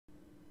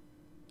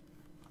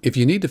If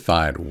you need to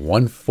find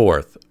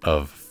 1/4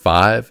 of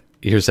 5,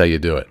 here's how you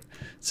do it.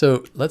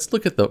 So let's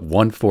look at the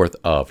 1/4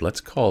 of.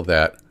 Let's call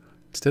that,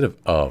 instead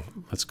of,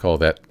 let's call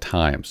that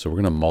times. So we're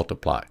going to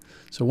multiply.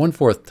 So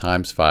 1/4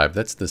 times 5,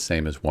 that's the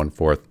same as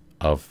 1/4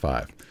 of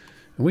 5.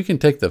 And we can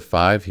take the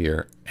 5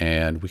 here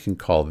and we can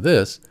call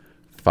this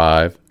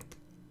 5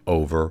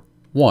 over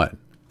 1.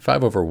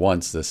 5 over 1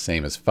 is the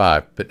same as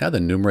 5, but now the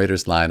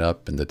numerators line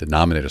up and the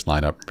denominators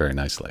line up very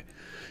nicely.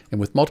 And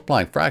with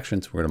multiplying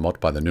fractions, we're going to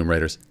multiply the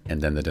numerators and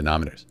then the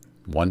denominators.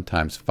 1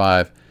 times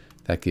 5,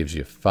 that gives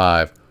you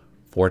 5.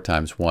 4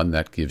 times 1,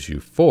 that gives you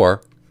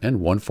 4.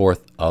 And 1/4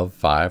 of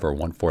 5, or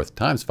 1/4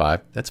 times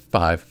 5, that's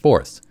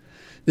 5/4.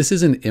 This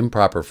is an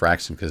improper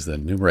fraction because the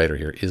numerator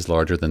here is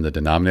larger than the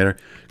denominator.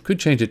 Could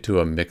change it to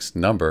a mixed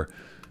number.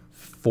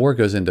 4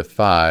 goes into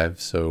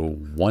 5, so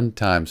 1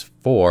 times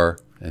 4,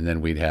 and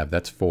then we'd have,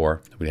 that's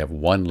 4. We'd have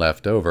 1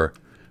 left over.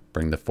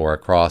 Bring the 4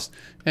 across,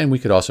 and we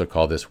could also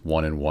call this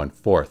 1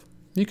 1/4.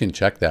 You can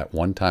check that.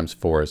 1 times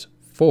 4 is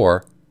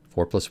 4.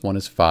 4 plus 1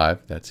 is 5.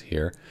 That's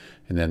here.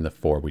 And then the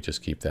 4, we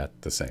just keep that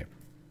the same.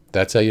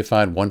 That's how you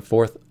find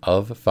 1/4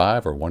 of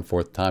 5, or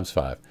 1/4 times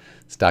 5.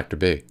 It's Dr.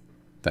 B.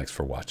 Thanks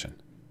for watching.